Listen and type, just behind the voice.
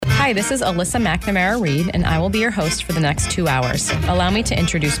Hi, this is Alyssa McNamara-Reed, and I will be your host for the next 2 hours. Allow me to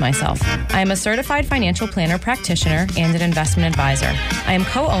introduce myself. I am a certified financial planner practitioner and an investment advisor. I am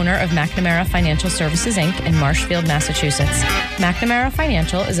co-owner of McNamara Financial Services, Inc. in Marshfield, Massachusetts. McNamara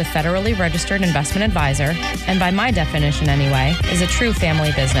Financial is a federally registered investment advisor, and by my definition anyway, is a true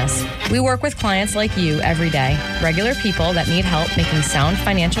family business. We work with clients like you every day, regular people that need help making sound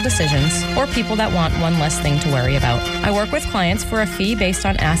financial decisions, or people that want one less thing to worry about. I work with clients for a fee based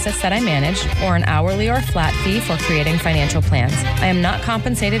on assets that I manage, or an hourly or flat fee for creating financial plans. I am not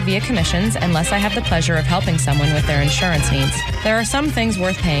compensated via commissions unless I have the pleasure of helping someone with their insurance needs. There are some things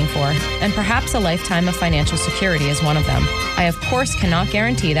worth paying for, and perhaps a lifetime of financial security is one of them. I, of course, cannot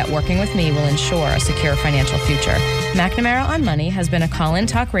guarantee that working with me will ensure a secure financial future. McNamara on Money has been a call-in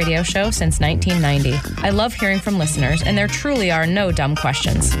talk radio show since 1990. I love hearing from listeners, and there truly are no dumb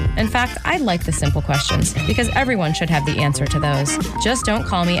questions. In fact, I like the simple questions, because everyone should have the answer to those. Just don't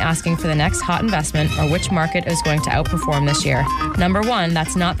call me asking for the next hot investment or which market is going to outperform this year. Number one,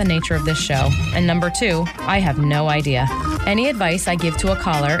 that's not the nature of this show. And number two, I have no idea. Any advice I give to a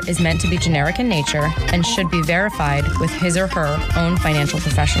caller is meant to be generic in nature and should be verified with his or her own financial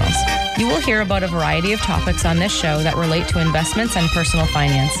professionals. You will hear about a variety of topics on this show that relate to investments and personal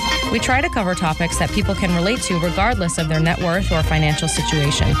finance. We try to cover topics that people can relate to regardless of their net worth or financial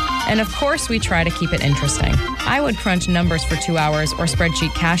situation. And of course, we try to keep it interesting. I would crunch numbers for 2 hours or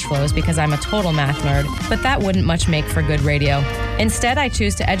spreadsheet cash flows because I'm a total math nerd, but that wouldn't much make for good radio. Instead, I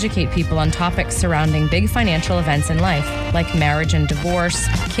choose to educate people on topics surrounding big financial events in life, like marriage and divorce,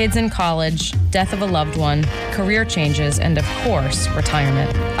 kids in college, death of a loved one, career changes, and of course,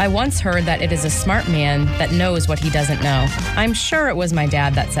 retirement. I once heard that it is a smart man that knows what he doesn't know. I'm sure it was my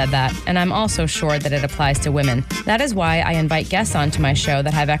dad that said that, and I'm also sure that it applies to women. That is why I invite guests onto my show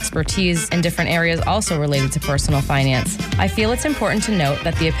that have expertise in different areas also related to personal finance. I feel it's important to note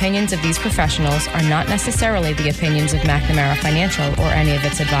that the opinions of these professionals are not necessarily the opinions of McNamara Financial or any of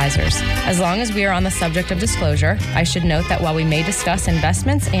its advisors. As long as we are on the subject of disclosure, I should note that while we may discuss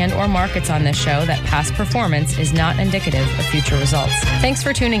investments and or markets on this show, that past performance is not indicative of future results. Thanks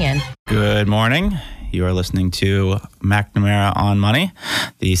for tuning in. Good morning. You are listening to McNamara on Money,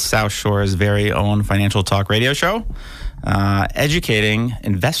 the South Shore's very own financial talk radio show, educating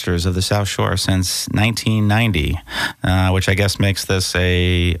investors of the South Shore since 1990, which I guess makes this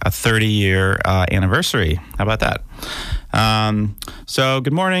a 30-year anniversary. How about that? So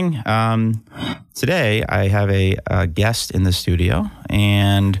good morning. Today I have a guest in the studio,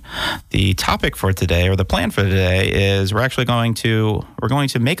 and the topic for today, or the plan for today, is we're going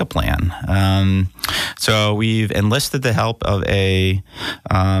to make a plan. So we've enlisted the help of a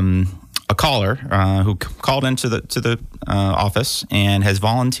caller who called into the office and has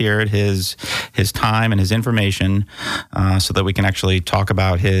volunteered his time and his information so that we can actually talk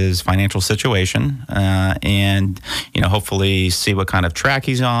about his financial situation and hopefully see what kind of track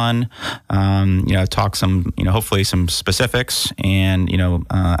he's on. Talk some hopefully some specifics and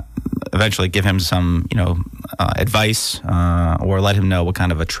eventually give him some advice or let him know what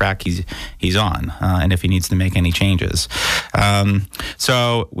kind of a track he's on and if he needs to make any changes.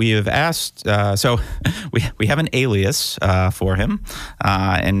 So we have asked. So we have an alias for him,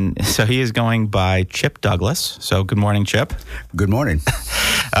 and so he is going by Chip Douglas. So good morning, Chip. Good morning.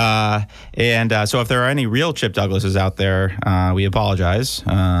 So if there are any real Chip Douglases out there, we apologize.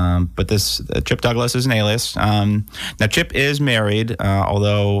 But this Chip Douglas is an alias. Now Chip is married,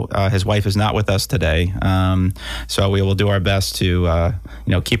 although his wife is not with us today. So we will do our best to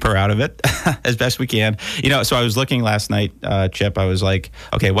keep her out of it as best we can. So I was looking last night, Chip. I was like,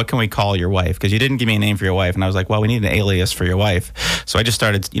 okay, what can we call your wife? Because you didn't give me a name for your wife, and I was like, well, we need an alias for your wife. So I just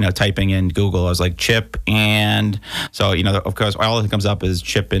started, typing in Google. I was like, Chip, and so of course, all that comes up is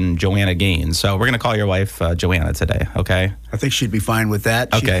Chip and Joanna Gaines. So we're gonna call your wife Joanna today. Okay. I think she'd be fine with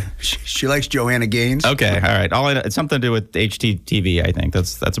that. Okay. She likes Joanna Gaines. Okay. All right. It's something to do with HGTV. I think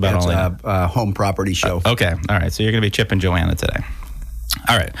that's about all. It's a home property show. Okay. All right. So you're gonna be Chip and Joanna today.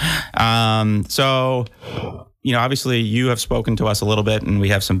 All right. So obviously you have spoken to us a little bit and we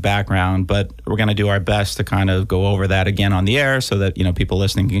have some background, but we're going to do our best to kind of go over that again on the air so that, people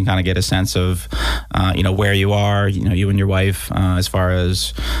listening can kind of get a sense of, where you are, you and your wife, as far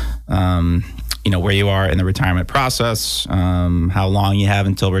as, where you are in the retirement process, how long you have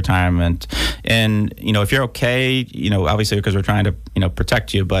until retirement. And, if you're okay, obviously because we're trying to,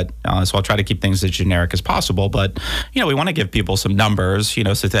 protect you, but so I'll try to keep things as generic as possible. But, we want to give people some numbers,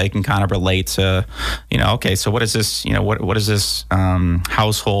 so they can kind of relate to, okay, so what is this, what is this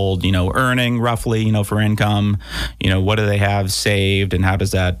household, earning roughly, for income? What do they have saved and how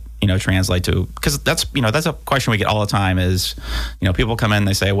does that, translate to? Because that's a question we get all the time is, people come in,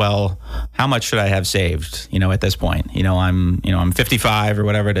 they say, well, how much should I have saved, at this point? I'm 55 or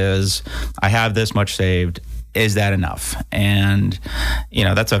whatever it is. I have this much saved. Is that enough? And,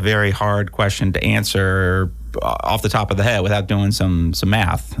 that's a very hard question to answer off the top of the head without doing some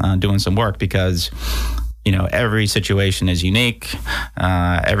math, doing some work, because every situation is unique.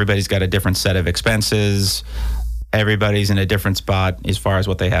 Everybody's got a different set of expenses. Everybody's in a different spot as far as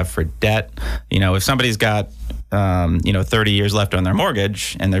what they have for debt. If somebody's got 30 years left on their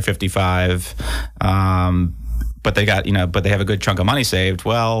mortgage and they're 55, but they have a good chunk of money saved,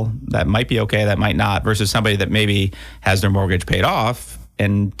 well, that might be okay, that might not, versus somebody that maybe has their mortgage paid off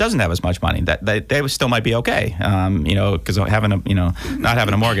and doesn't have as much money, that they still might be okay, because not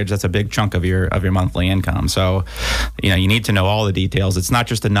having a mortgage, that's a big chunk of your monthly income. So, you need to know all the details. It's not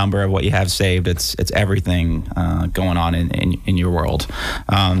just a number of what you have saved. It's everything going on in your world.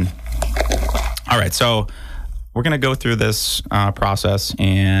 All right, so we're going to go through this process,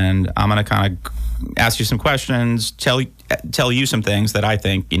 and I'm going to kind of ask you some questions, tell you some things that I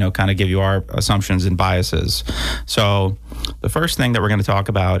think, kind of give you our assumptions and biases. So the first thing that we're going to talk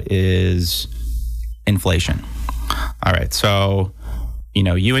about is inflation. All right. So,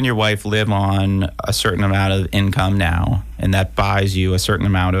 you and your wife live on a certain amount of income now, and that buys you a certain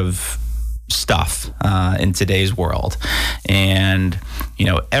amount of stuff in today's world. And,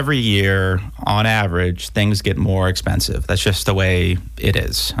 every year on average, things get more expensive. That's just the way it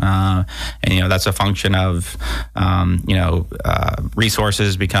is. And, that's a function of,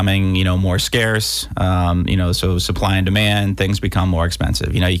 resources becoming, more scarce. So supply and demand, things become more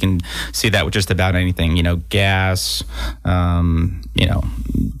expensive. You can see that with just about anything, gas,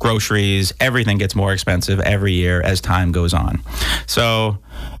 groceries, everything gets more expensive every year as time goes on. So,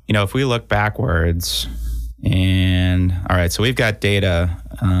 if we look backwards, and all right, so we've got data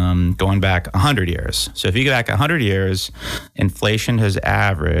going back 100 years. So if you go back 100 years, inflation has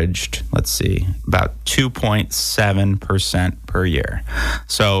averaged, let's see, about 2.7% per year.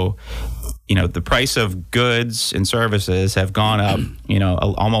 So, the price of goods and services have gone up,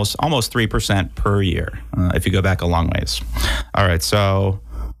 almost 3% per year if you go back a long ways. All right, so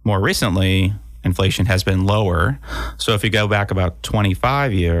more recently, inflation has been lower. So if you go back about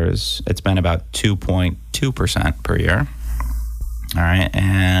 25 years, it's been about 2.2% per year. All right.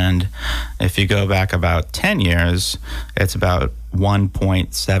 And if you go back about 10 years, it's about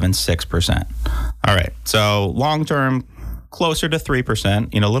 1.76%. All right. So long term, closer to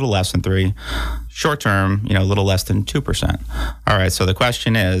 3%, a little less than 3. Short term, a little less than 2%. All right. So the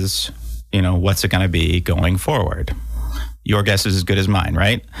question is, what's it going to be going forward? Your guess is as good as mine,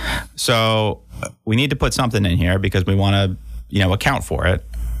 right? So we need to put something in here because we want to, account for it.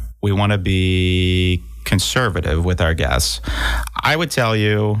 We want to be conservative with our guess. I would tell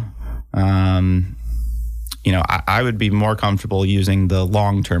you, I would be more comfortable using the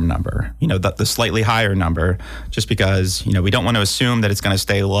long-term number, the slightly higher number, just because, we don't want to assume that it's going to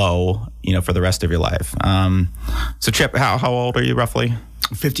stay low, for the rest of your life. So Chip, how old are you roughly?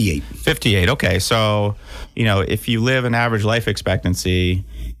 58. 58. Okay. So, if you live an average life expectancy,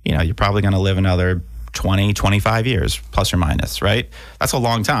 you're probably going to live another 20, 25 years, plus or minus, right? That's a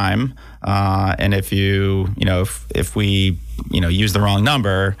long time. And if if we, use the wrong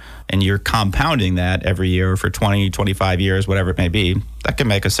number and you're compounding that every year for 20, 25 years, whatever it may be, that can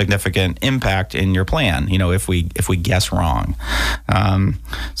make a significant impact in your plan, if we guess wrong.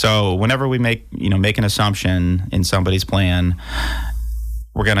 So whenever we make an assumption in somebody's plan,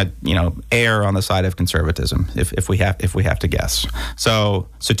 we're going to, err on the side of conservatism if we have to guess. So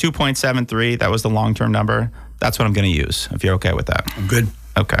 2.73, that was the long-term number. That's what I'm going to use, if you're okay with that. I'm good.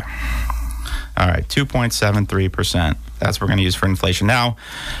 Okay. All right, 2.73%. That's what we're going to use for inflation. Now,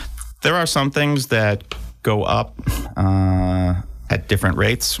 there are some things that go up at different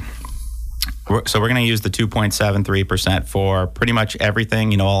rates. So we're going to use the 2.73% for pretty much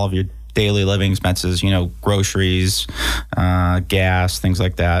everything, all of your daily living expenses, groceries, gas, things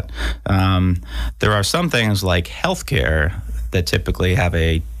like that. There are some things like healthcare that typically have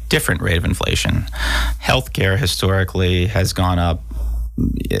a different rate of inflation. Healthcare historically has gone up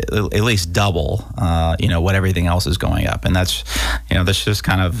at least double, what everything else is going up. And that's, this just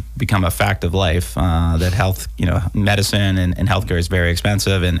kind of become a fact of life, that health, medicine and healthcare is very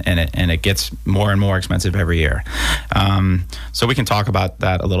expensive and it gets more and more expensive every year. So we can talk about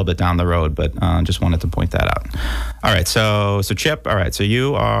that a little bit down the road, but just wanted to point that out. All right. So Chip, all right. So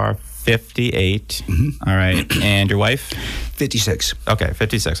you are 58. Mm-hmm. All right. And your wife? 56. Okay.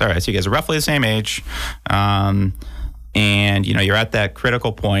 56. All right. So you guys are roughly the same age. And, you're at that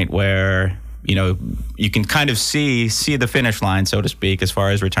critical point where, you can kind of see the finish line, so to speak, as far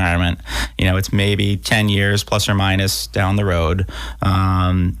as retirement. It's maybe 10 years plus or minus down the road,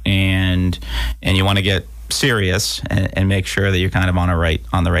 and you want to get serious and make sure that you're kind of on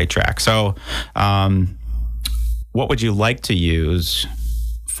the right track. So, what would you like to use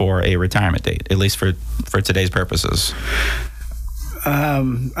for a retirement date, at least for today's purposes?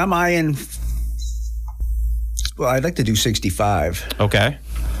 I'm eyeing. Well, I'd like to do 65. Okay.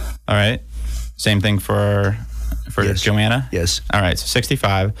 All right. Same thing for Yes. Joanna? Yes. All right. So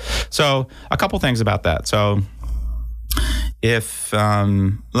 65. So a couple things about that. So if,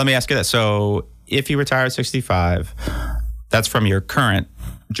 let me ask you this. So if you retire at 65, that's from your current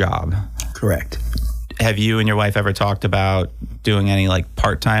job. Correct. Have you and your wife ever talked about doing any like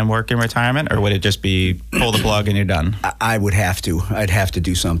part-time work in retirement, or would it just be pull the plug and you're done? I would have to. I'd have to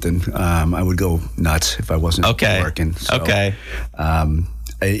do something. I would go nuts if I wasn't working. So, Okay.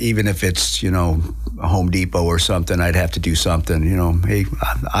 Even if it's, a Home Depot or something, I'd have to do something. Hey,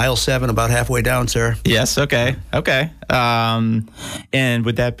 aisle 7, about halfway down, sir. Yes. Okay. And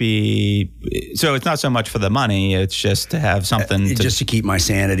would that be, so it's not so much for the money, it's just to have something just to keep my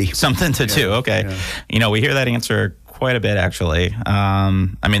sanity. Something to do. Okay. Yeah. We hear that answer quite a bit, actually.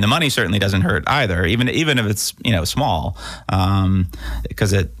 The money certainly doesn't hurt either, even if it's, small,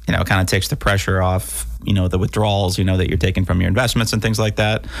 because it, kind of takes the pressure off, the withdrawals, that you're taking from your investments and things like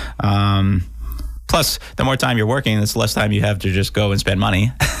that. Plus, the more time you're working, it's less time you have to just go and spend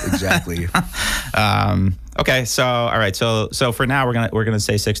money. Exactly. Okay, so all right, so for now we're gonna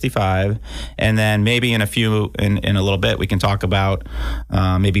say 65, and then maybe in a little bit we can talk about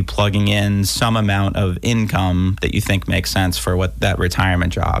maybe plugging in some amount of income that you think makes sense for what that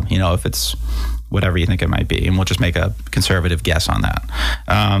retirement job. If it's whatever you think it might be, and we'll just make a conservative guess on that.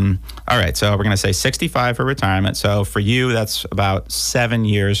 All right, so we're gonna say 65 for retirement. So for you, that's about 7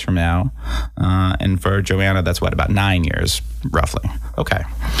 years from now, and for Joanna, that's about 9 years roughly. Okay.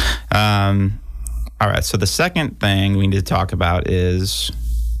 All right, so the second thing we need to talk about is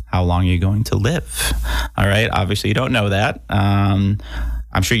how long are you going to live? All right, obviously you don't know that. I'm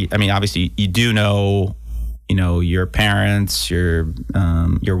sure, obviously you do know, your parents, your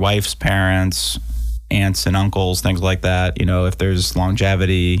wife's parents, aunts and uncles, things like that. If there's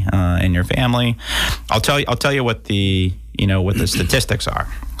longevity in your family. I'll tell you what the statistics are.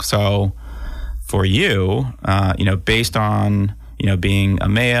 So for you, based on being a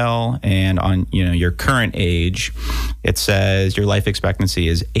male and on, your current age, it says your life expectancy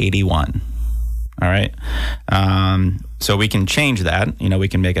is 81. All right. So we can change that. We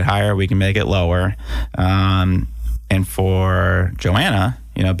can make it higher, we can make it lower. And for Joanna,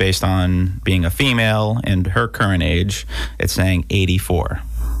 based on being a female and her current age, it's saying 84.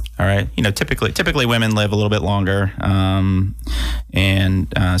 All right. Typically women live a little bit longer.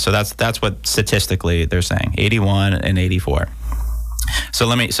 So that's what statistically they're saying, 81 and 84. So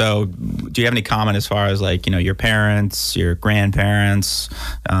do you have any comment as far as your parents, your grandparents,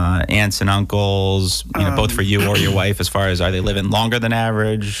 aunts and uncles, both for you or your wife, as far as are they living longer than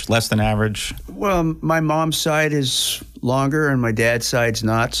average, less than average? Well, my mom's side is longer and my dad's side's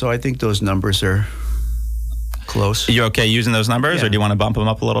not, so I think those numbers are close. Are you okay using those numbers, or do you want to bump them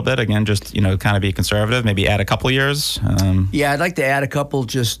up a little bit? Again, just, kind of be conservative, maybe add a couple years? Yeah, I'd like to add a couple,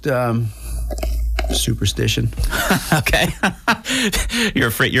 just superstition. Okay. You're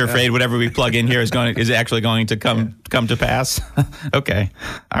afraid whatever we plug in here is actually going to come to pass. Okay.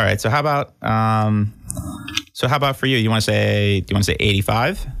 All right. So how about for you? Do you want to say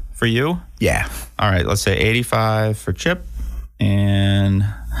 85 for you? Yeah. All right. Let's say 85 for Chip, and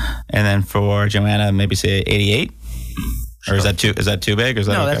then for Joanna, maybe say 88. Or is that too big? Or is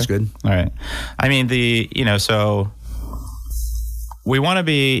that no? Okay? That's good. All right. So we want to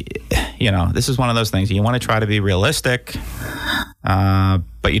be, this is one of those things. You want to try to be realistic, but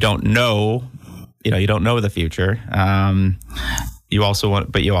you don't know, you don't know the future. You also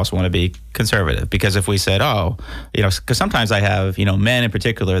want to be conservative, because if we said, because sometimes I have, men in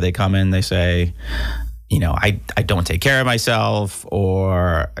particular, they come in, they say, I don't take care of myself,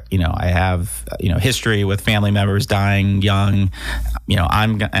 or, I have, history with family members dying young.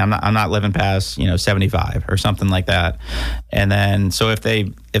 I'm not living past, 75 or something like that. And then, so if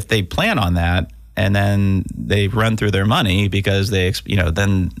they plan on that, and then they run through their money because they,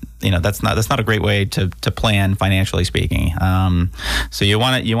 that's not a great way to plan, financially speaking. So you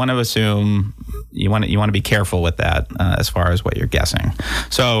want to assume, you want to be careful with that as far as what you're guessing.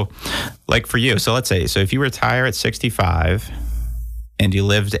 So like for you, so let's say, so if you retire at 65 and you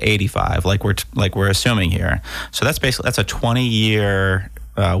live to 85, like we're assuming here, so that's a 20-year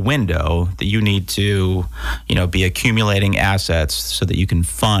window that you need to, be accumulating assets so that you can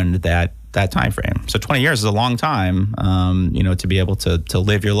fund that that time frame. So 20 years is a long time, to be able to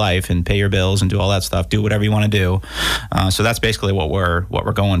live your life and pay your bills and do all that stuff, do whatever you want to do. So that's basically what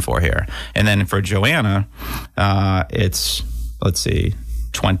we're going for here. And then for Joanna, it's, let's see,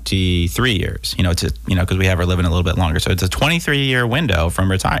 23 years, because we have her living a little bit longer. So it's a 23-year window from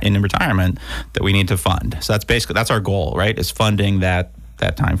retirement that we need to fund. So that's our goal, right? Is funding that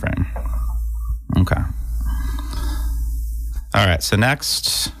time frame. Okay. All right. So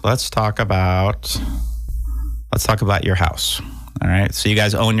next, let's talk about your house. All right. So you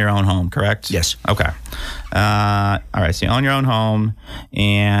guys own your own home, correct? Yes. Okay. All right. So you own your own home,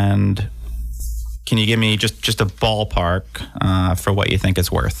 and can you give me just a ballpark for what you think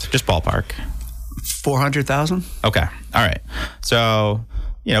it's worth? Just ballpark. $400,000. Okay. All right. So,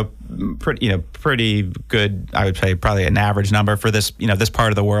 pretty good. I would say probably an average number for this, this part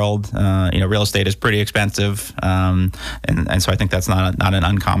of the world. Real estate is pretty expensive, and so I think that's not an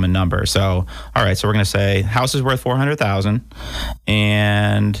uncommon number. So, all right. So we're going to say house is worth $400,000,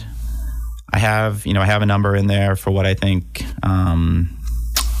 and I have a number in there for what I think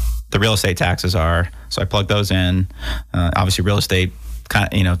the real estate taxes are. So I plug those in. Obviously, real estate,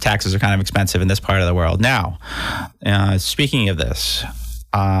 taxes are kind of expensive in this part of the world. Now, speaking of this,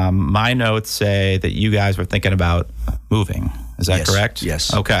 my notes say that you guys were thinking about moving. Is that correct?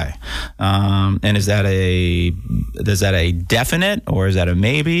 Yes. Okay. And is that a definite, or is that a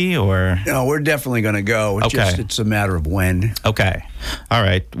maybe, or? No, we're definitely going to go. It's a matter of when. Okay. All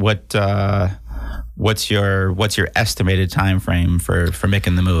right. What's your estimated time frame for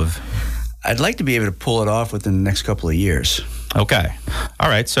making the move? I'd like to be able to pull it off within the next couple of years. Okay. All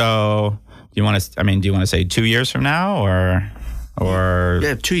right. So do you want to say 2 years from now, or?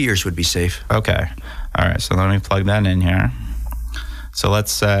 Yeah, 2 years would be safe. Okay. All right. So let me plug that in here. So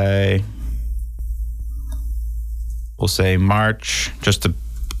let's say we'll say March, just to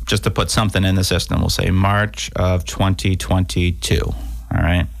put something in the system. We'll say March of 2022. All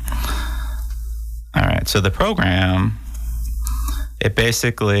right. All right. So the program, it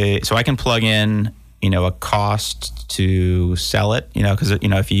basically, so I can plug in, a cost to sell it, because,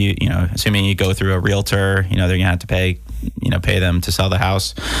 if you, assuming you go through a realtor, they're going to have to pay them to sell the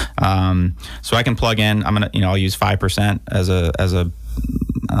house. So I can plug in, I'll use 5% as a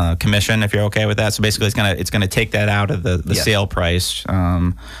commission, if you're okay with that. So basically it's going to take that out of the sale price,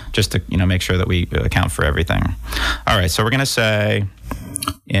 just to, make sure that we account for everything. All right. So we're going to say,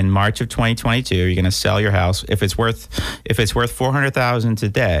 in March of 2022, you're going to sell your house. If it's worth $400,000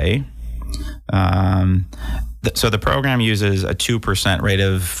 today, so the program uses a 2% rate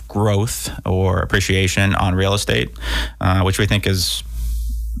of growth or appreciation on real estate, which we think is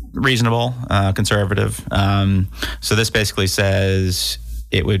reasonable, conservative. So this basically says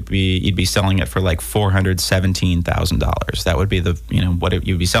you'd be selling it for like $417,000. That would be what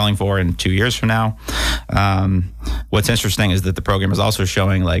you'd be selling for in 2 years from now. What's interesting is that the program is also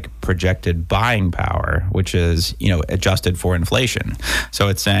showing like projected buying power, which is, adjusted for inflation. So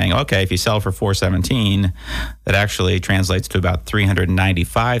it's saying, okay, if you sell for $417,000, that actually translates to about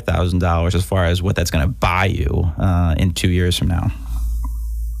 $395,000 as far as what that's going to buy you in 2 years from now.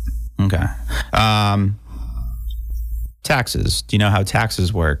 Okay. Taxes. Do you know how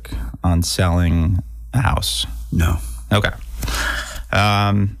taxes work on selling a house? No. Okay.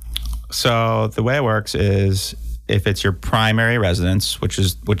 So the way it works is if it's your primary residence, which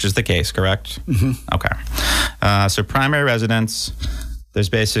is the case, correct? Mm-hmm. Okay. So primary residence, there's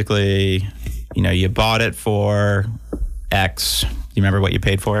basically, you bought it for X. Do you remember what you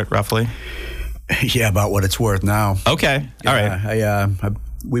paid for it roughly? Yeah, about what it's worth now. Okay. All right.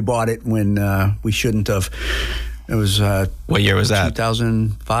 We bought it when we shouldn't have. It was what year was that?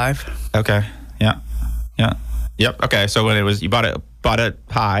 2005. Okay. Yeah. Yep. Okay. So when you bought it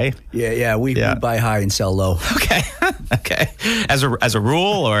high. Yeah. We buy high and sell low. Okay. Okay. As a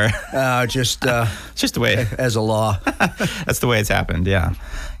rule, or just the way as a law. That's the way it's happened. Yeah.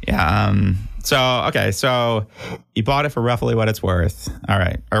 So you bought it for roughly what it's worth. All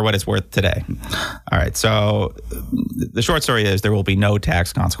right. Or what it's worth today. All right. So the short story is there will be no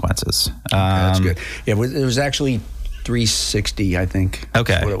tax consequences. That's good. Yeah. It was actually $360,000, I think.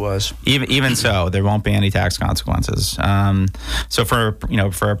 Okay. That's what it was. Even so, there won't be any tax consequences. So for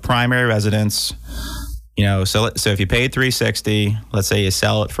a primary residence, so if you paid $360,000, let's say you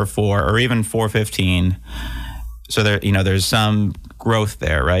sell it for $400,000 or even $415,000. So there's some growth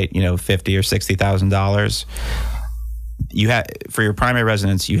there, right? $50,000 or $60,000. For your primary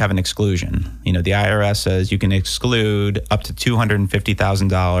residence, you have an exclusion. The IRS says you can exclude up to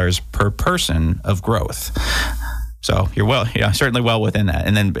 $250,000 per person of growth. So you're certainly well within that.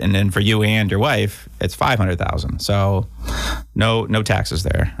 And then for you and your wife, it's $500,000. So no taxes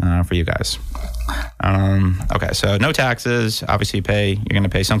there for you guys. Okay, so no taxes. Obviously, you're going to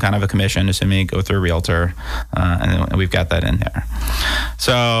pay some kind of a commission, assuming you go through a realtor, and then we've got that in there.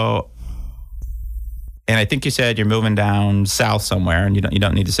 So, and I think you said you're moving down south somewhere, and you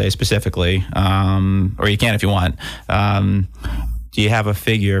don't need to say specifically, or you can if you want. Do you have a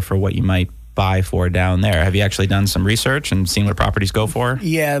figure for what you might buy for down there? Have you actually done some research and seen what properties go for?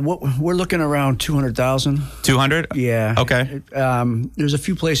 Yeah, we're looking around 200,000. 200? Yeah. Okay. There's a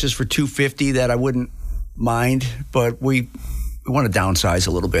few places for 250 that I wouldn't mind, but we want to downsize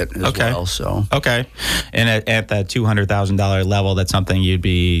a little bit as well. So okay, and at that $200,000 level, that's something you'd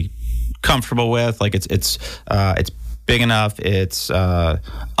be comfortable with. Like it's big enough, it's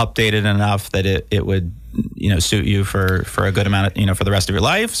updated enough that it would suit you for a good amount of for the rest of your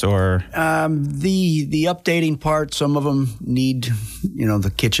lives, or the updating part. Some of them need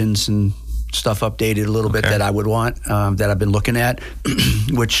the kitchens and stuff updated a little bit that I would want, that I've been looking at,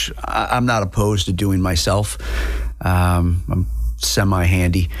 which I'm not opposed to doing myself. I'm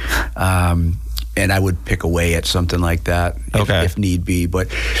semi-handy, and I would pick away at something like that if need be. But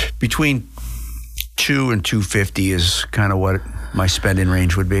between 2 and 250 is kind of what my spending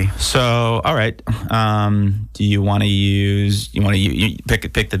range would be. So, all right. Do you want to use? You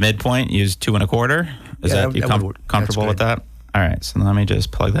pick the midpoint? Use 2 1/4? Is that you comfortable with that? All right. So let me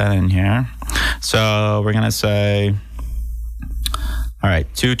just plug that in here. So we're gonna say, all right,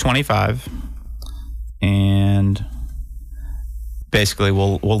 225, and basically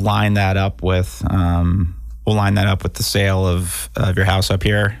we'll line that up with. We'll line that up with the sale of your house up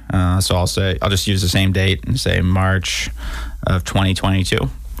here. So I'll just use the same date and say March of 2022.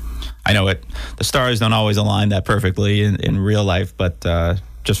 I know the stars don't always align that perfectly in real life, but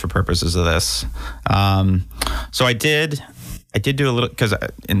just for purposes of this. So I did do a little, because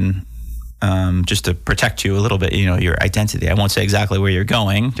just to protect you a little bit, your identity. I won't say exactly where you're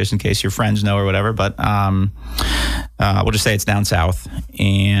going, just in case your friends know or whatever, but we'll just say it's down south.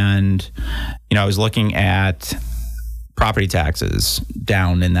 And, I was looking at property taxes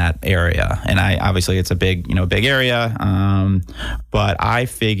down in that area. And obviously it's a big area. But I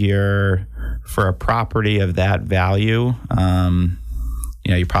figure for a property of that value,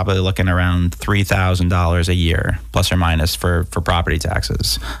 you're probably looking around $3,000 a year, plus or minus, for property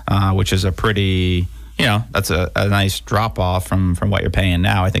taxes, which is a pretty, that's a nice drop off from what you're paying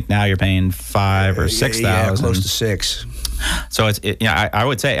now. I think now you're paying $5,000 or $6,000. Yeah, close to $6,000. So I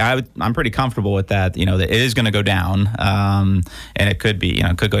would say I'm pretty comfortable with that. That it is going to go down, and it could be,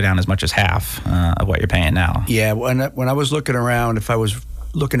 it could go down as much as half of what you're paying now. Yeah, when I was looking around, if I was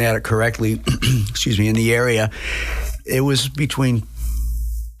looking at it correctly, excuse me, in the area, it was between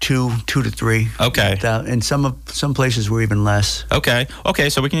 2 to 3. Okay. And some places were even less. Okay.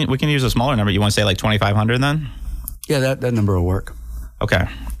 So we can use a smaller number. You want to say like 2,500 then? Yeah, that number will work. Okay.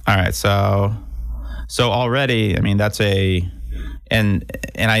 All right. So already, that's and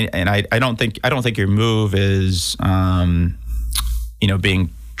I don't think your move is being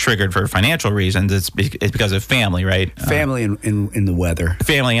triggered for financial reasons. It's because of family, right? Family and the weather.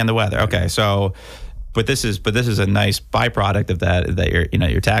 Family and the weather. Okay. So. But this is a nice byproduct of that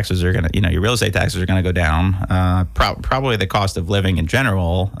your taxes are your real estate taxes are gonna go down. Probably the cost of living in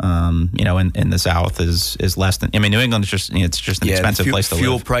general, in the South is less than. New England is just it's just an expensive place to live.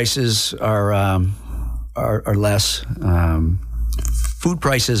 Fuel prices are less. Food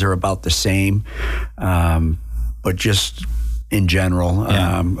prices are about the same, but just in general,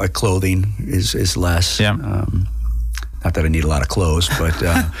 clothing is less. Yeah. Not that I need a lot of clothes, but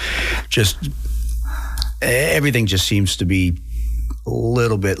just. Everything just seems to be a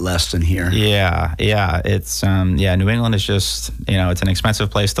little bit less than here. Yeah. It's New England is just it's an expensive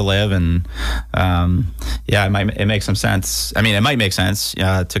place to live, and it makes some sense. It might make sense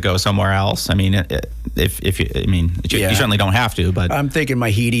to go somewhere else. You certainly don't have to, but I'm thinking my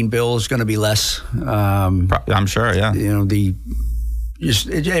heating bill is going to be less. I'm sure. Yeah.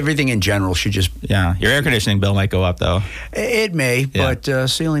 Everything in general should just. Yeah, your air conditioning bill might go up though. It may, but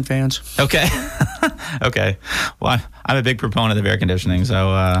ceiling fans. Okay. Okay. Well, I'm a big proponent of air conditioning,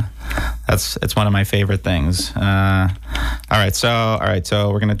 so it's one of my favorite things. All right. So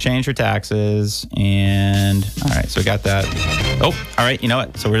we're gonna change your taxes, and all right. So we got that. Oh, all right. You know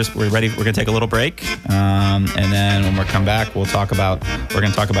what? So we're ready. We're gonna take a little break, and then when we come back, we're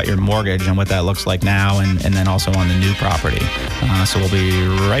gonna talk about your mortgage and what that looks like now, and then also on the new property. So we'll be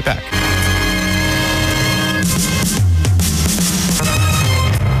right back.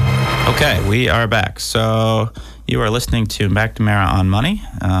 Okay, we are back. So You are listening to McNamara on Money,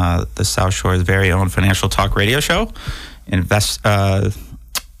 the South Shore's very own financial talk radio show,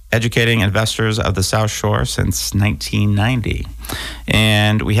 educating investors of the South Shore since 1990.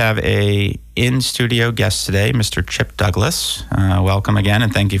 And we have a in-studio guest today, Mr. Chip Douglas. Welcome again,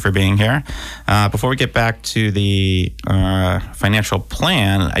 and thank you for being here. Before we get back to the financial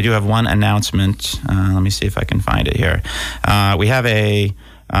plan, I do have one announcement. Let me see if I can find it here. We have a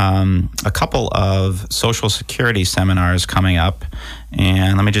couple of Social Security seminars coming up,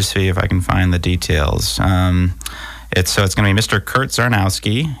 and let me just see if I can find the details. It's going to be Mr. Kurt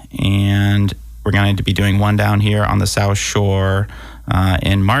Zarnowski, and we're going to be doing one down here on the South Shore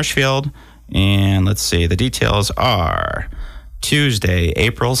in Marshfield. And let's see, the details are Tuesday,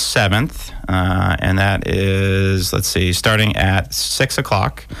 April 7th, and that is, starting at 6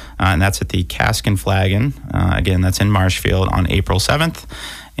 o'clock, and that's at the Cask and Flagon. Again, that's in Marshfield on April 7th.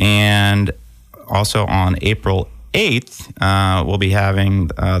 And also on April 8th, we'll be having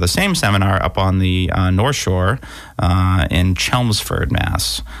the same seminar up on the North Shore in Chelmsford,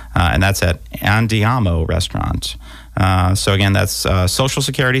 Mass. And that's at Andiamo Restaurant. So again, that's a Social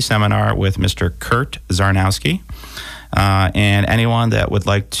Security seminar with Mr. Kurt Zarnowski. And anyone that would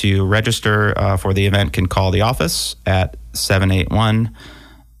like to register for the event can call the office at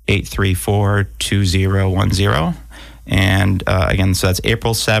 781-834-2010. And again, so that's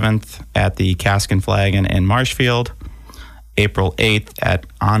April 7th at the Cask and Flagon in Marshfield, April 8th at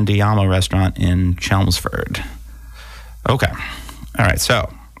Andiamo Restaurant in Chelmsford. Okay. All right.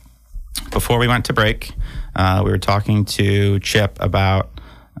 So before we went to break, we were talking to Chip about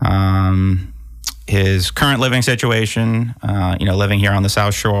his current living situation, living here on the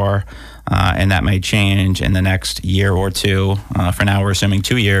South Shore, and that may change in the next year or two. For now, we're assuming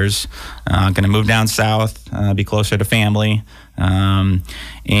 2 years. Going to move down south, be closer to family.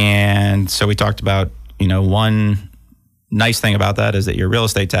 And so we talked about, one nice thing about that is that your real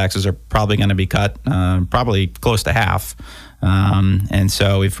estate taxes are probably going to be cut, probably close to half. And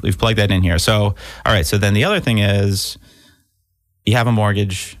so we've plugged that in here. So, all right. So then the other thing is you have a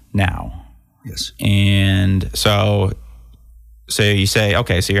mortgage now. Yes. And so you say,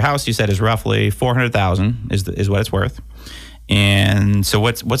 okay, so your house you said is roughly $400,000 is what it's worth. And so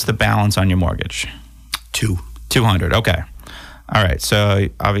what's the balance on your mortgage? $200. Okay. All right. So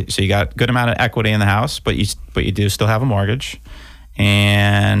obviously you got a good amount of equity in the house, but you do still have a mortgage.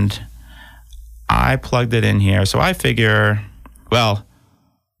 And I plugged it in here. So I figure, well,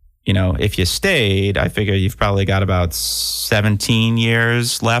 if you stayed, I figure you've probably got about 17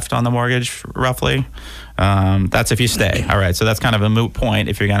 years left on the mortgage, roughly. That's if you stay. All right. So that's kind of a moot point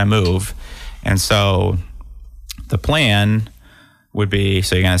if you're going to move. And so the plan would be,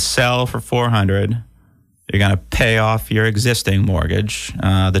 so you're going to sell for $400. You're going to pay off your existing mortgage,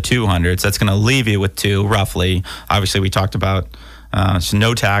 the $200. So that's going to leave you with $200, roughly. Obviously, we talked about so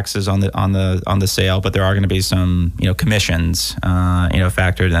no taxes on the sale, but there are going to be some commissions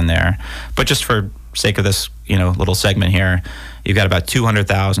factored in there. But just for sake of this little segment here, you've got about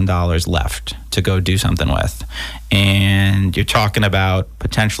 $200,000 left to go do something with, and you're talking about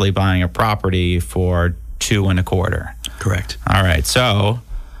potentially buying a property for $225. Correct. All right. So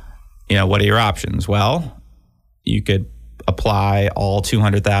what are your options? Well, you could apply all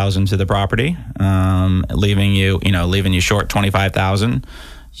 $200,000 to the property, leaving you short $25,000.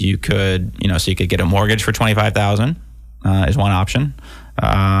 You could, so you could get a mortgage for $25,000 is one option.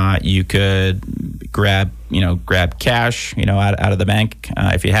 You could grab cash, out of the bank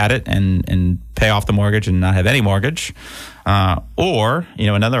if you had it, and pay off the mortgage and not have any mortgage. Or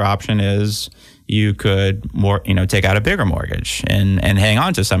another option is you could take out a bigger mortgage and hang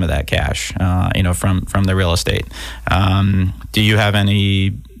on to some of that cash, from the real estate. Do you have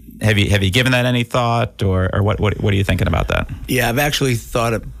any? Have you given that any thought, or what are you thinking about that? Yeah, I've actually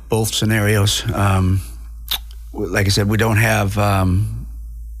thought of both scenarios. Like I said, we don't have a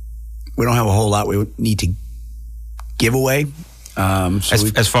whole lot we would need to give away.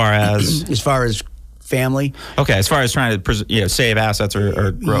 As far as family. Okay, as far as trying to save assets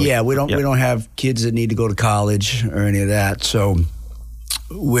or grow. Yeah, we don't have kids that need to go to college or any of that. So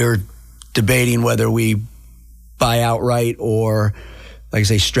we're debating whether we buy outright or, like I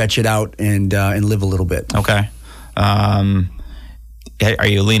say, stretch it out and live a little bit. Okay. Are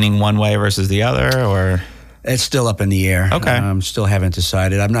you leaning one way versus the other, or? It's still up in the air. Okay. Still haven't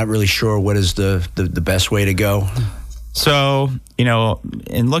decided. I'm not really sure what is the best way to go. So,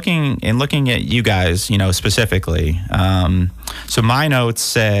 in looking at you guys, specifically, so my notes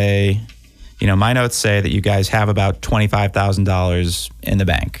say, my notes say that you guys have about $25,000 in the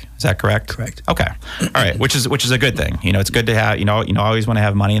bank. Is that correct? Correct. Okay. All right. Which is a good thing. It's good to have. Always want to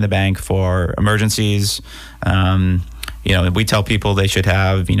have money in the bank for emergencies. We tell people they should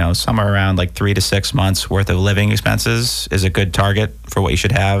have, somewhere around like 3 to 6 months worth of living expenses is a good target for what you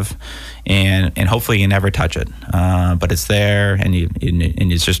should have, and hopefully you never touch it, but it's there, and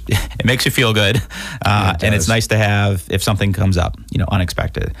it's just it makes you feel good, and it's nice to have if something comes up,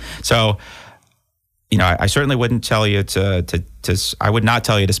 unexpected. So, I certainly wouldn't tell you I would not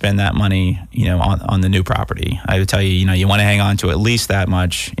tell you to spend that money, on the new property. I would tell you, you want to hang on to at least that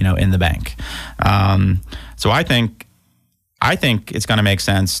much, in the bank. So I think it's going to make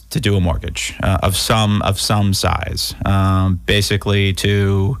sense to do a mortgage of some size, basically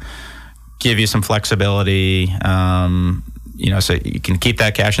to give you some flexibility, so you can keep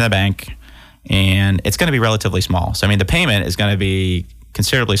that cash in the bank, and it's going to be relatively small. So the payment is going to be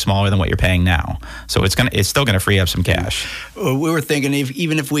considerably smaller than what you're paying now. So it's still going to free up some cash. We were thinking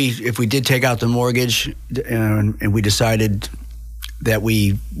even if we did take out the mortgage and we decided that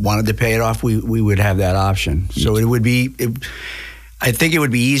we wanted to pay it off, we would have that option. So I think it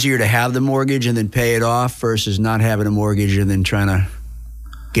would be easier to have the mortgage and then pay it off versus not having a mortgage and then trying to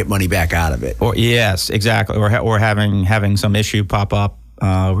get money back out of it. Or yes, exactly. Or having some issue pop up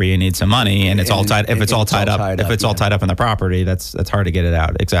where you need some money and it's all tied. If it's all tied up in the property, that's hard to get it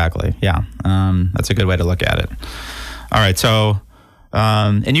out. Exactly. Yeah. That's a good way to look at it. All right. So,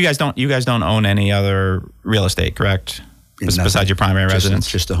 and you guys don't own any other real estate, correct? Besides your primary residence?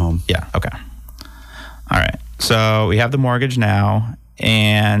 Just a home. Yeah, okay. All right. So we have the mortgage now.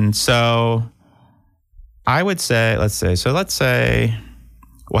 And so I would say, let's say,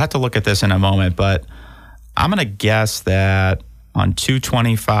 we'll have to look at this in a moment, but I'm going to guess that on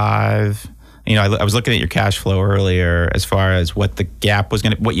 225, I was looking at your cash flow earlier as far as what the gap was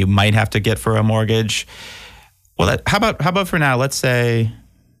what you might have to get for a mortgage. Well, how about for now, let's say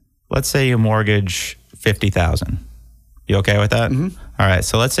you mortgage $50,000. You okay with that? Mm-hmm. All right.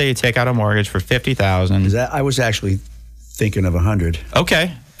 So let's say you take out a mortgage for $50,000. I was actually thinking of 100.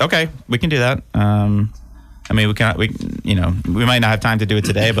 Okay. We can do that. We might not have time to do it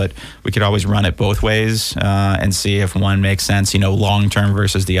today, but we could always run it both ways and see if one makes sense, long term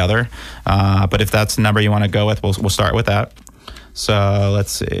versus the other. But if that's the number you want to go with, we'll start with that. So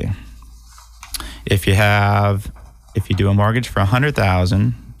let's see. If you do a mortgage for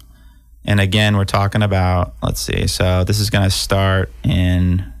 $100,000. And again, we're talking about, let's see, so this is going to start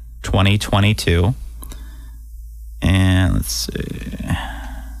in 2022. And let's see.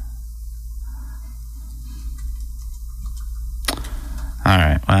 All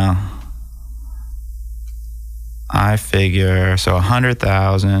right, well, I figure, so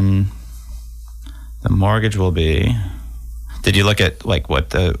 $100,000, the mortgage will be, did you look at like what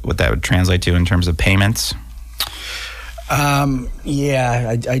that would translate to in terms of payments?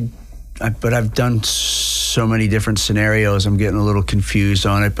 Yeah, but I've done so many different scenarios. I'm getting a little confused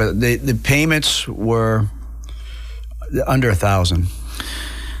on it. But the payments were under 1,000,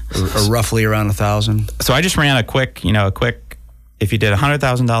 or roughly around 1,000. So I just ran a quick. If you did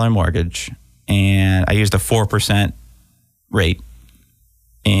 $100,000 mortgage, and I used a 4% rate,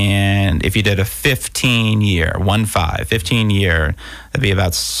 and if you did a 15-year, that'd be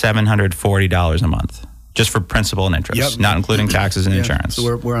about $740 a month. Just for principal and interest, not including taxes and insurance.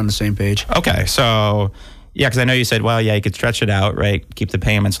 So we're on the same page. Okay, so because I know you said, well, yeah, you could stretch it out, right? Keep the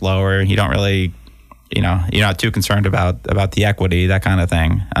payments lower. You don't really, you're not too concerned about the equity, that kind of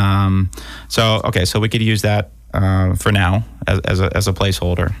thing. So we could use that for now as a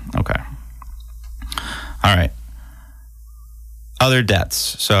placeholder. Okay. All right. Other debts.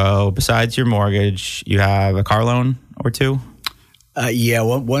 So besides your mortgage, you have a car loan or two? Yeah,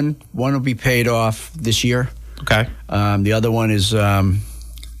 one will be paid off this year. Okay. The other one is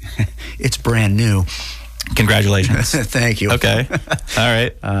it's brand new. Congratulations. Thank you. Okay. All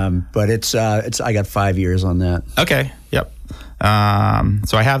right. But it's I got 5 years on that. Okay. Yep.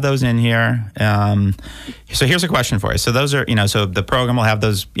 So I have those in here. So here's a question for you. So those are, so the program will have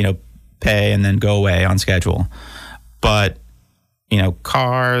those, pay and then go away on schedule. But,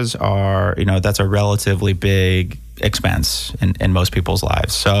 cars are, that's a relatively big expense in most people's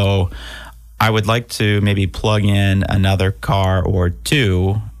lives. So I would like to maybe plug in another car or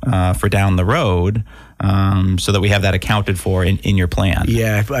two for down the road so that we have that accounted for in your plan.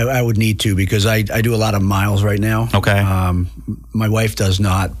 Yeah, I would need to because I do a lot of miles right now. Okay. My wife does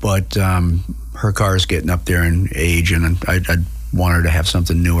not, but her car is getting up there in age, and I'd want her to have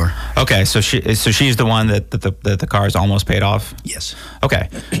something newer. Okay, so she's the one that the car is almost paid off? Yes. Okay,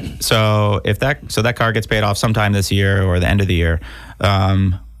 so that car gets paid off sometime this year or the end of the year,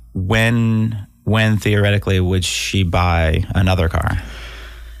 when theoretically would she buy another car?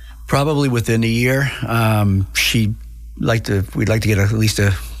 Probably within a year. We'd like to get at least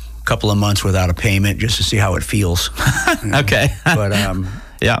a couple of months without a payment just to see how it feels. Okay. But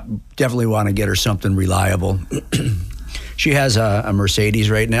yeah, definitely want to get her something reliable. She has a Mercedes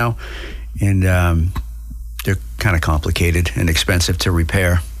right now, and they're kind of complicated and expensive to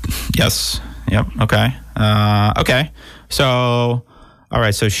repair. Yes. Yep. Okay. Okay. So, all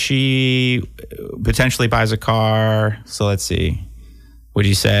right. So she potentially buys a car. So let's see. Would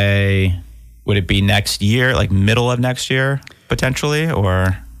you say, would it be next year, like middle of next year, potentially,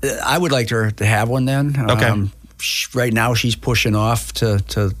 or? I would like her to have one then. Okay. Right now, she's pushing off to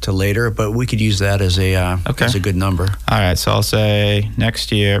later, but we could use that as a good number. All right, so I'll say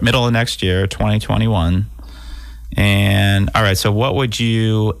next year, middle of next year, 2021. And all right, so what would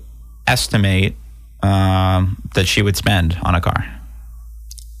you estimate that she would spend on a car?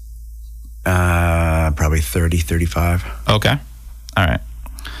 Probably 30, 35. Okay. All right.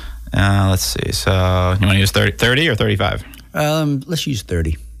 Let's see. So you want to use 30 or 35? Let's use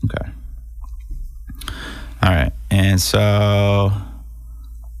 30. Okay. All right. And so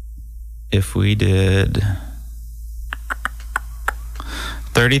if we did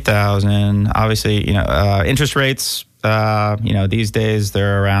 30,000, obviously, interest rates, these days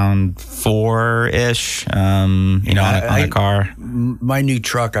they're around 4-ish, on a car. My new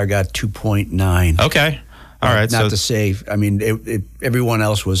truck, I got 2.9. Okay. All right. Not to say, I mean, everyone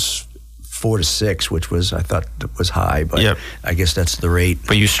else was 4 to 6, which I thought was high, but yep. I guess that's the rate.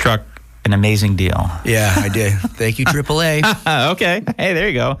 But you struck an amazing deal. Yeah, I did. Thank you, AAA. Okay. Hey, there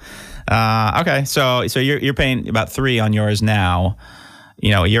you go. Okay. So you're paying about 3 on yours now.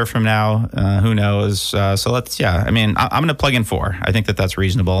 A year from now, who knows? So let's, I'm going to plug in 4. I think that's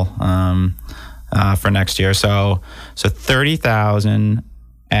reasonable for next year. So 30,000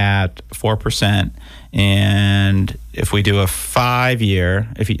 at 4%. And if we do a 5-year,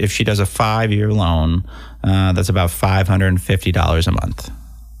 if she does a 5-year loan, that's about $550 a month.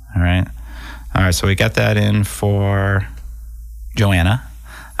 All right. So we got that in for Joanna.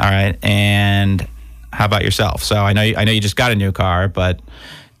 All right. And how about yourself? So I know you just got a new car, but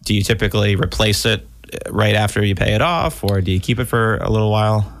do you typically replace it right after you pay it off, or do you keep it for a little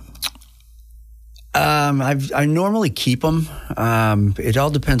while? I normally keep them. It all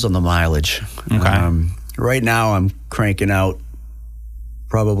depends on the mileage. Okay. Right now I'm cranking out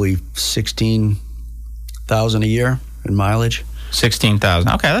probably 16,000 a year in mileage.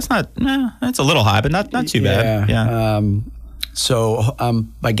 16,000. Okay, that's that's a little high, but not too bad. Yeah. So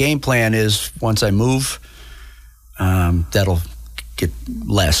my game plan is once I move, that'll get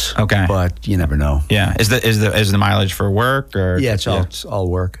less. Okay. But you never know. Yeah. Is the mileage for work or? Yeah, it's all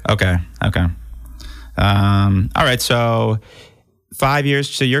work. Okay. All right. So 5 years.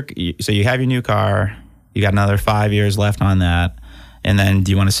 So you have your new car. You got another 5 years left on that. And then do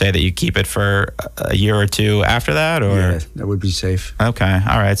you want to say that you keep it for a year or two after that? Or? Yeah, that would be safe. Okay.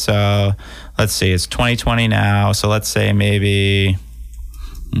 All right. So let's see. It's 2020 now. So let's say maybe,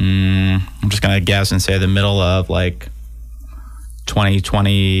 I'm just going to guess and say the middle of like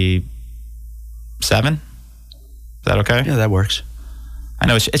 2027. Is that okay? Yeah, that works. I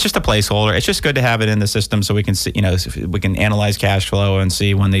know it's just a placeholder. It's just good to have it in the system so we can see, we can analyze cash flow and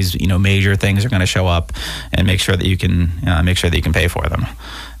see when these, major things are going to show up, and make sure that you can pay for them.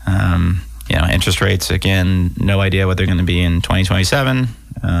 Interest rates, again, no idea what they're going to be in 2027.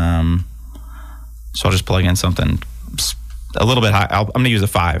 So I'll just plug in something a little bit high. I'm going to use a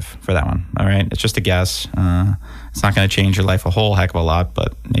 5 for that one. All right. It's just a guess. It's not going to change your life a whole heck of a lot,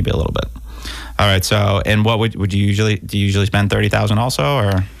 but maybe a little bit. All right. So, and what would you usually spend 30,000 also,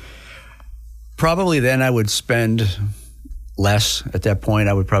 or? Probably then I would spend less at that point.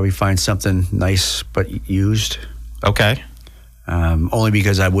 I would probably find something nice but used. Okay. Only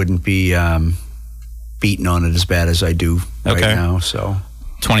because I wouldn't be beating on it as bad as I do right now. So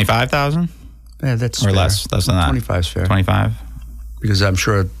 25,000. Yeah, that's or fair. less than that. 25 is fair. 25. Because I'm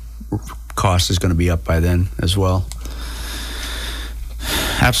sure cost is going to be up by then as well.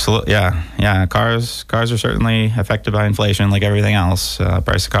 Absolutely, yeah. Cars are certainly affected by inflation, like everything else.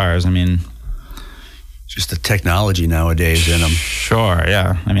 Price of cars. Just the technology nowadays in them. Sure,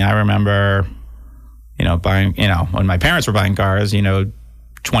 yeah. I remember, buying, when my parents were buying cars,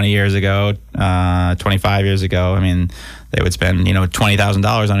 20 years ago, 25 years ago. They would spend,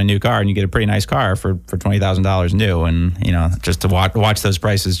 $20,000 on a new car, and you get a pretty nice car for $20,000 new. And just to watch those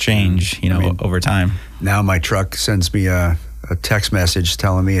prices change, over time. Now my truck sends me a text message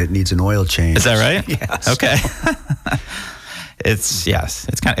telling me it needs an oil change. Is that right? Yes. Okay. It's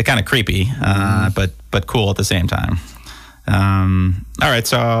kind of creepy, but cool at the same time. All right.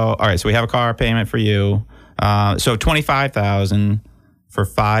 So we have a car payment for you. So $25,000 for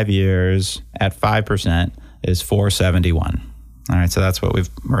 5 years at 5% is $471. All right. So that's what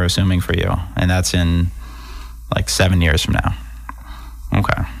we're assuming for you, and that's in like 7 years from now.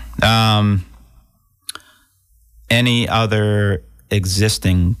 Okay. Any other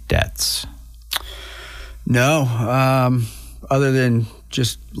existing debts? No, other than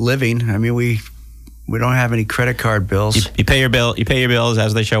just living. I mean, we don't have any credit card bills. You pay your bill. You pay your bills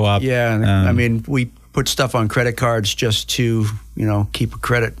as they show up. Yeah, I mean, we put stuff on credit cards just to keep a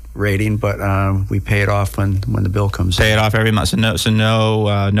credit rating, but we pay it off when the bill comes in. Pay it off every month. So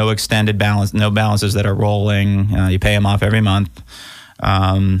no extended balance, no balances that are rolling. You pay them off every month.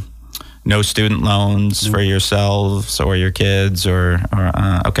 No student loans for yourselves or your kids,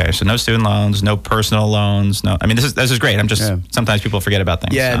 okay. So no student loans, no personal loans. No, I mean this is great. Sometimes people forget about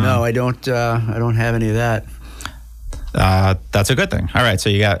things. Yeah, no, I don't have any of that. That's a good thing. All right, so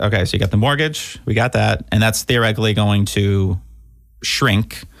you got the mortgage. We got that, and that's theoretically going to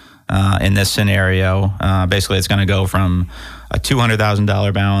shrink in this scenario. Basically, it's going to go from a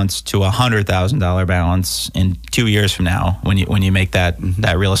 $200,000 balance to a $100,000 balance in 2 years from now when you make that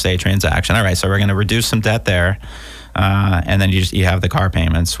real estate transaction. All right, so we're going to reduce some debt there, and then you have the car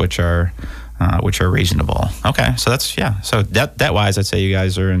payments, which are reasonable. Okay, so so debt wise, I'd say you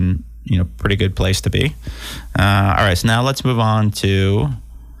guys are in pretty good place to be. All right, so now let's move on to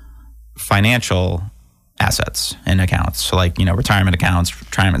financial assets and accounts, so like retirement accounts,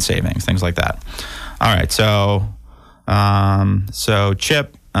 retirement savings, things like that. All right, so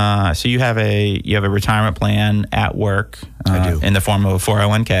Chip, so you have a retirement plan at work. I do. In the form of a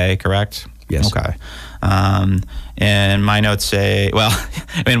 401k, correct? Yes. Okay. And my notes say, well,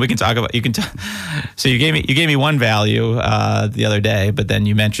 I mean, we can talk about. So you gave me one value the other day, but then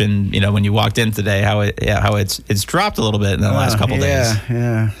you mentioned, when you walked in today, how it's dropped a little bit in the last couple days.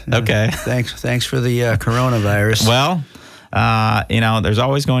 Yeah. Okay. Thanks for the coronavirus. Well, there's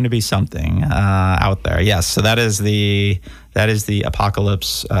always going to be something out there. Yes. So that is the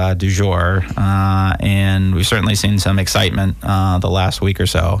apocalypse du jour, and we've certainly seen some excitement the last week or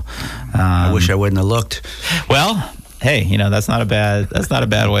so. I wish I wouldn't have looked. Well, hey, that's not a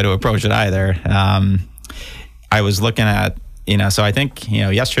bad way to approach it either. I was looking at, so I think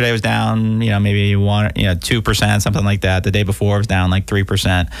yesterday was down, maybe 2%, something like that. The day before was down like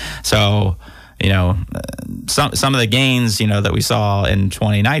 3%. So. Some of the gains, that we saw in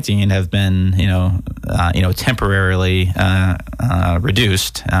 2019 have been, temporarily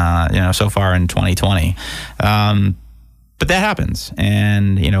reduced, so far in 2020. But that happens.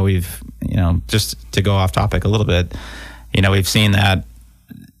 And, we've, just to go off topic a little bit, we've seen that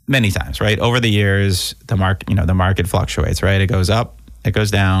many times, right? Over the years, the market fluctuates, right? It goes up, it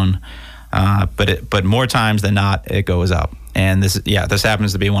goes down, but more times than not, it goes up. And this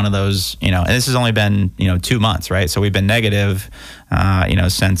happens to be one of those, and this has only been, 2 months, right? So we've been negative,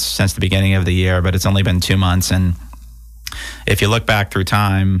 since the beginning of the year, but it's only been 2 months. And if you look back through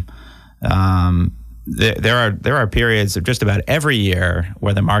time, there are periods of just about every year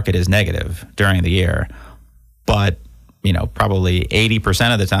where the market is negative during the year, but probably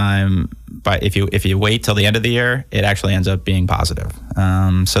 80% of the time, but if you wait till the end of the year, it actually ends up being positive.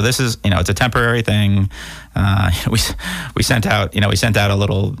 So this is, it's a temporary thing. We sent out a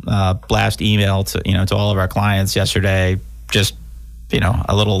little blast email to all of our clients yesterday, just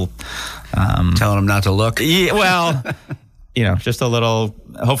a little telling them not to look. Yeah, well, just a little,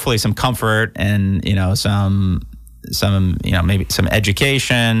 hopefully some comfort and some maybe some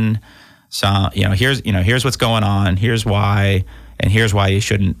education. So, here's what's going on. Here's why, and here's why you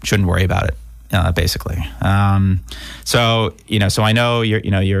shouldn't worry about it. Basically. So I know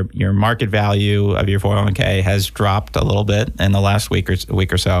your market value of your 401k has dropped a little bit in the last week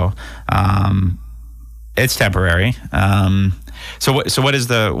or so. It's temporary. So what's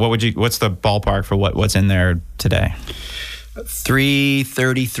the ballpark for what's in there today?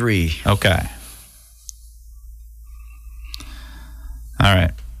 333. Okay. All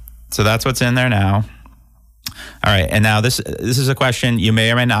right. So that's what's in there now. All right, and now this is a question you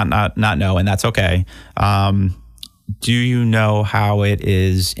may or may not know, and that's okay. Do you know how it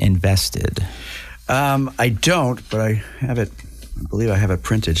is invested? I don't, but I have it. I believe I have it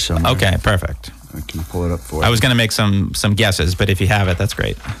printed somewhere. Okay, perfect. I can pull it up for you. I was going to make some guesses, but if you have it, that's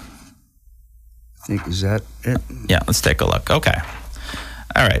great. I think, is that it? Yeah, let's take a look. Okay.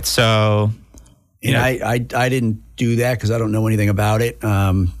 All right, so... I didn't do that because I don't know anything about it.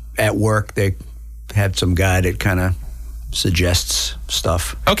 At work, they had some guy that kind of suggests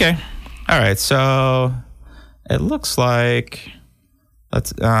stuff. Okay. All right. So it looks like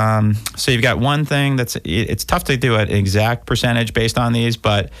So you've got one thing it's tough to do an exact percentage based on these,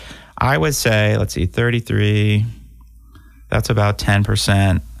 but I would say, let's see, 33, that's about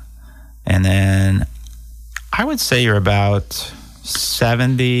 10%. And then I would say you're about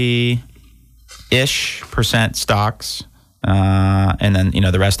 70-ish% stocks. And then,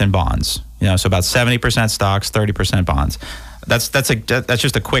 the rest in bonds, so about 70% stocks, 30% bonds. That's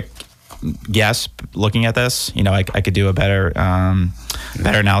just a quick guess looking at this. I could do a better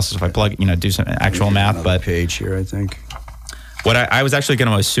analysis if I do some actual math, but page here, I think. What I was actually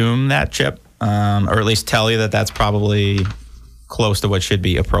going to assume that, Chip, or at least tell you that that's probably close to what should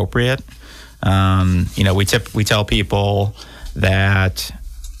be appropriate. We tell people that,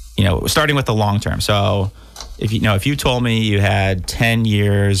 starting with the long term. So if you told me you had 10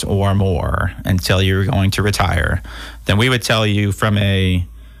 years or more until you were going to retire, then we would tell you from a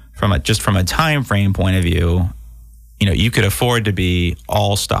time frame point of view, you could afford to be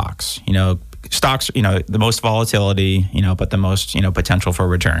all stocks. Stocks, the most volatility, but the most, potential for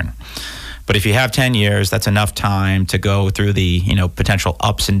return. But if you have 10 years, that's enough time to go through the, potential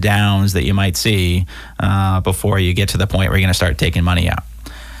ups and downs that you might see before you get to the point where you're going to start taking money out.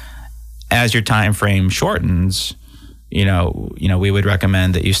 As your time frame shortens, we would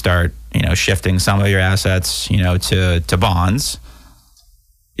recommend that you start, shifting some of your assets, to bonds.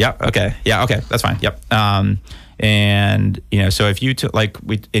 Yep. Okay. Yeah. Okay. That's fine. Yep. And so if you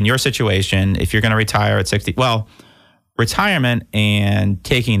in your situation, if you're going to retire at 60, well, retirement and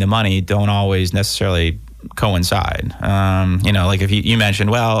taking the money don't always necessarily coincide. Like if you mentioned,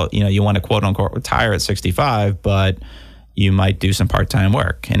 well, you want to quote unquote retire at 65, but you might do some part-time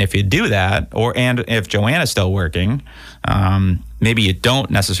work. And if you do that, and if Joanna's still working, maybe you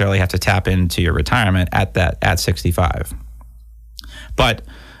don't necessarily have to tap into your retirement at 65. But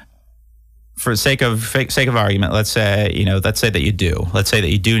for sake of argument, let's say that you do. Let's say that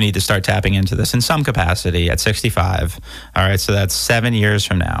you do need to start tapping into this in some capacity at 65. All right, so that's 7 years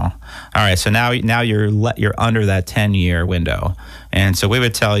from now. All right, so now you're under that 10-year window, and so we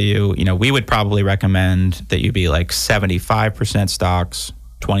would tell you, we would probably recommend that you be like 75% stocks,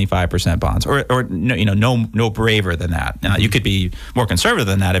 25% bonds, or no braver than that. You could be more conservative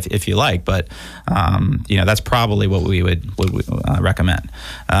than that if you like, but that's probably what we would recommend,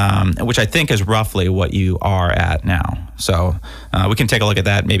 which I think is roughly what you are at now. So we can take a look at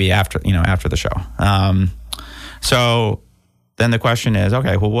that maybe after the show. So then the question is,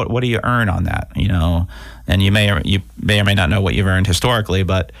 okay, well, what do you earn on that? And you may or may not know what you've earned historically,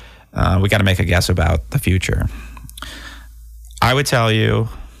 but we got to make a guess about the future. I would tell you,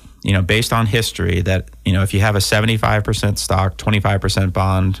 based on history, that, if you have a 75% stock, 25%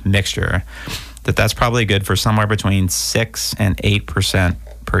 bond mixture, that's probably good for somewhere between 6 and 8%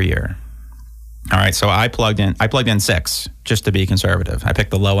 per year. All right, so I plugged in 6 just to be conservative. I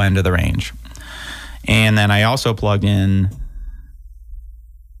picked the low end of the range. And then I also plugged in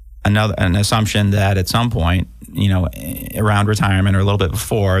an assumption that at some point, around retirement or a little bit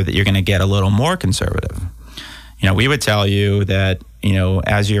before, that you're going to get a little more conservative. We would tell you that,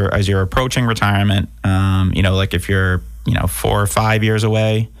 as you're approaching retirement, like if you're, 4 or 5 years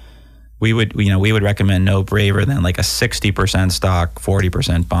away, we would recommend no braver than like a 60% stock,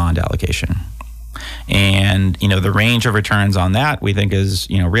 40% bond allocation. And, the range of returns on that we think is,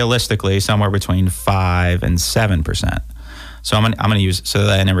 realistically somewhere between 5 and 7%. So I'm going to use, so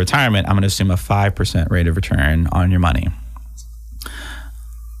then in retirement, I'm going to assume a 5% rate of return on your money.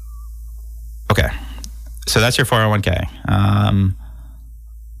 Okay. So that's your 401k.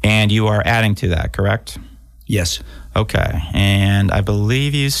 And you are adding to that, correct? Yes. Okay. And I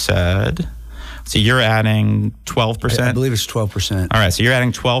believe you said, so you're adding 12%? I believe it's 12%. All right. So you're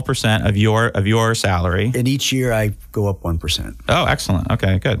adding 12% of your salary. And each year I go up 1%. Oh, excellent.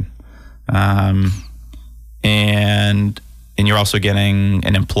 Okay, good. And you're also getting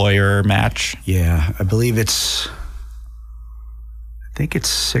an employer match? Yeah. I believe it's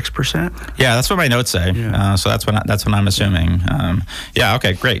 6%. Yeah, that's what my notes say. Yeah. So that's what I'm assuming. Yeah.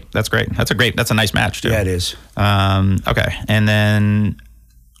 Okay. Great. That's great. That's a nice match too. Yeah, it is. Okay. And then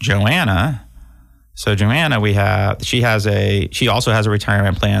Joanna. So Joanna, she also has a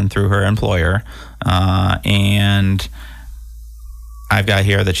retirement plan through her employer, and I've got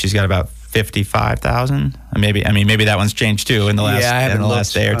here that she's got about 55,000. Maybe that one's changed too in the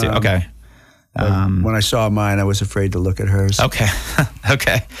last day or two. Okay. When I saw mine, I was afraid to look at hers. Okay.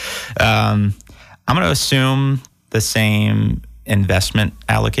 Okay. I'm going to assume the same investment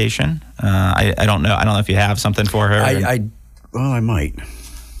allocation. I don't know. I don't know if you have something for her. I might.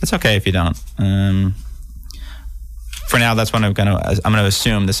 It's okay if you don't. For now, that's what I'm going to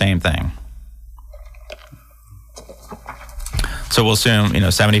assume the same thing. So we'll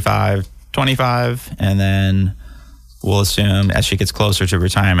assume, 75, 25, and then we'll assume as she gets closer to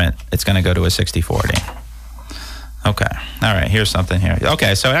retirement, it's going to go to a 60-40. Okay. All right. Here's something here.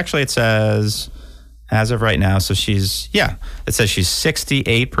 Okay. So actually it says, as of right now, it says she's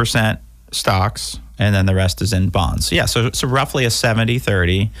 68% stocks, and then the rest is in bonds. Yeah. So roughly a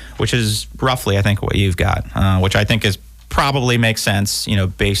 70-30, which is roughly, I think, what you've got, which I think is probably makes sense,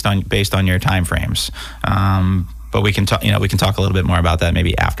 based on your time frames. But we can talk, we can talk a little bit more about that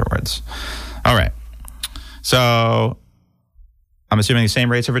maybe afterwards. All right. So I'm assuming the same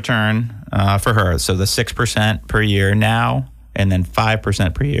rates of return for her. So the 6% per year now, and then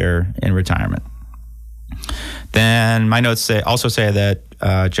 5% per year in retirement. Then my notes also say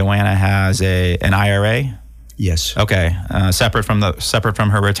that Joanna has an IRA. Yes. Okay. Separate from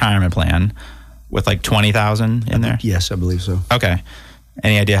her retirement plan, with like $20,000 in there. Yes, I believe so. Okay.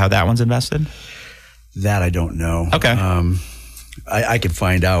 Any idea how that one's invested? That I don't know. Okay. I could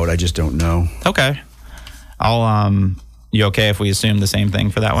find out. I just don't know. Okay. You okay if we assume the same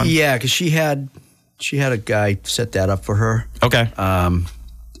thing for that one? Yeah, because she had a guy set that up for her. Okay.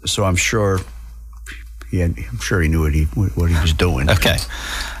 So I'm sure he knew what he was doing. Okay.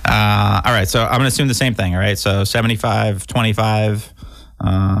 All right. So I'm going to assume the same thing. All right. So 75, 25,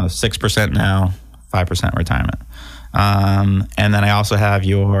 6% now, 5% retirement. And then I also have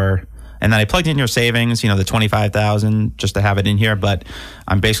and then I plugged in your savings, the $25,000 just to have it in here, but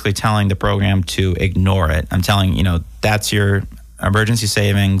I'm basically telling the program to ignore it. I'm telling, that's your emergency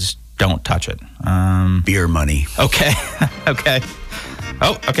savings. Don't touch it. Beer money. Okay. Okay.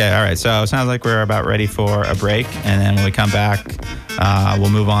 Oh, okay. All right. So it sounds like we're about ready for a break. And then when we come back,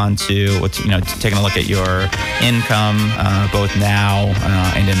 we'll move on to taking a look at your income, both now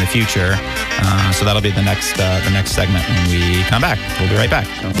and in the future. So that'll be the next segment when we come back. We'll be right back.